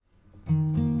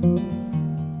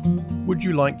Would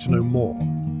you like to know more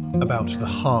about the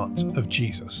heart of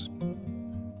Jesus?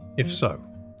 If so,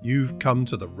 you've come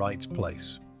to the right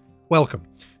place. Welcome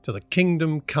to the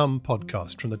Kingdom Come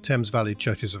podcast from the Thames Valley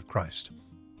Churches of Christ.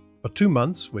 For 2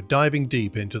 months, we're diving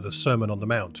deep into the Sermon on the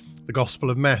Mount, the Gospel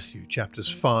of Matthew, chapters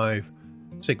 5,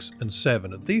 6, and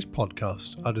 7. And these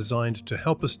podcasts are designed to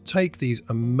help us take these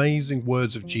amazing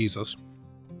words of Jesus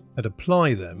and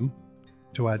apply them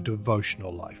to our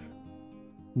devotional life.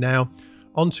 Now,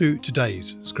 on to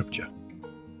today's scripture.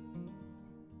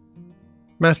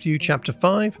 Matthew chapter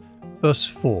 5, verse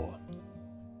 4.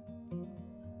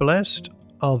 Blessed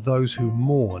are those who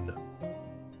mourn,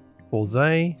 for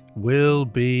they will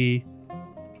be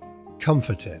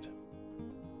comforted.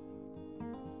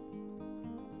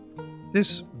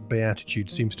 This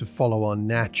beatitude seems to follow on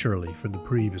naturally from the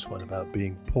previous one about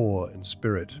being poor in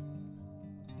spirit.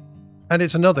 And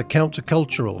it's another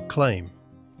countercultural claim,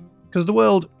 because the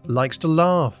world likes to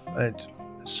laugh at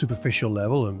a superficial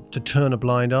level and to turn a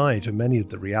blind eye to many of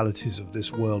the realities of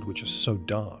this world which are so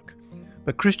dark.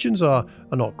 But Christians are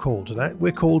not called to that.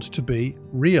 We're called to be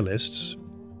realists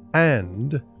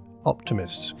and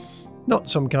optimists. Not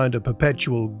some kind of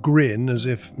perpetual grin as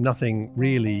if nothing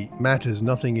really matters,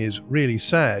 nothing is really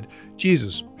sad.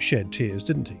 Jesus shed tears,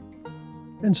 didn't he?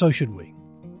 And so should we.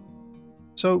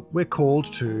 So we're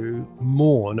called to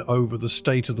mourn over the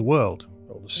state of the world,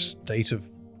 or the state of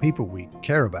people we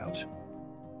care about.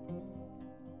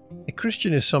 A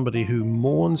Christian is somebody who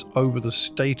mourns over the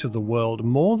state of the world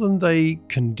more than they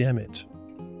condemn it.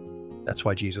 That's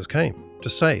why Jesus came, to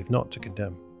save, not to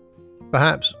condemn.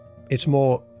 Perhaps it's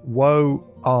more woe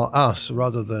are us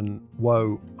rather than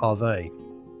woe are they.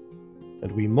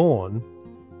 And we mourn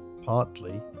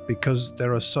partly because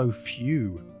there are so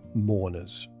few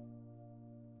mourners.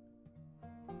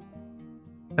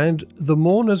 And the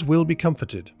mourners will be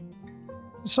comforted.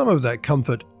 Some of that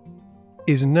comfort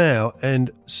is now, and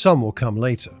some will come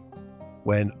later,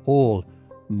 when all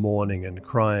mourning and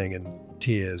crying and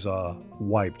tears are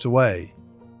wiped away,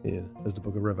 as the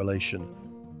book of Revelation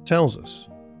tells us.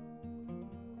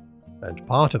 And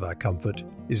part of our comfort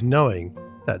is knowing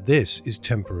that this is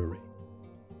temporary.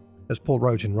 As Paul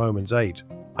wrote in Romans 8,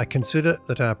 I consider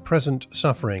that our present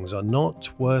sufferings are not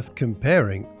worth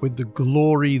comparing with the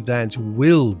glory that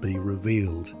will be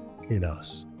revealed in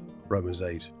us. Romans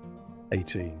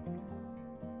 8:18.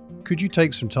 Could you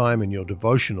take some time in your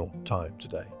devotional time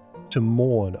today to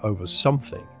mourn over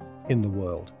something in the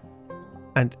world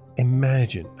and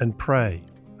imagine and pray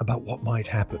about what might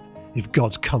happen if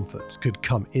God's comfort could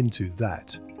come into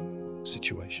that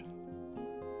situation?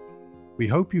 We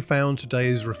hope you found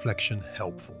today's reflection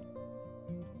helpful.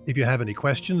 If you have any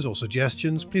questions or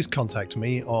suggestions, please contact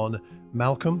me on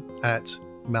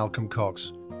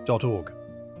malcolm@malcolmcox.org.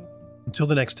 Until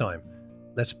the next time,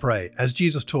 let's pray. As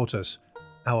Jesus taught us,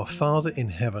 Our Father in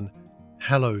heaven,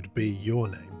 hallowed be your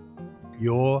name.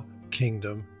 Your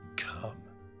kingdom come.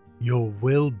 Your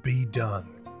will be done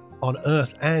on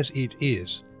earth as it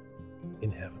is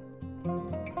in heaven.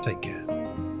 Take care.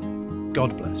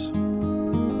 God bless.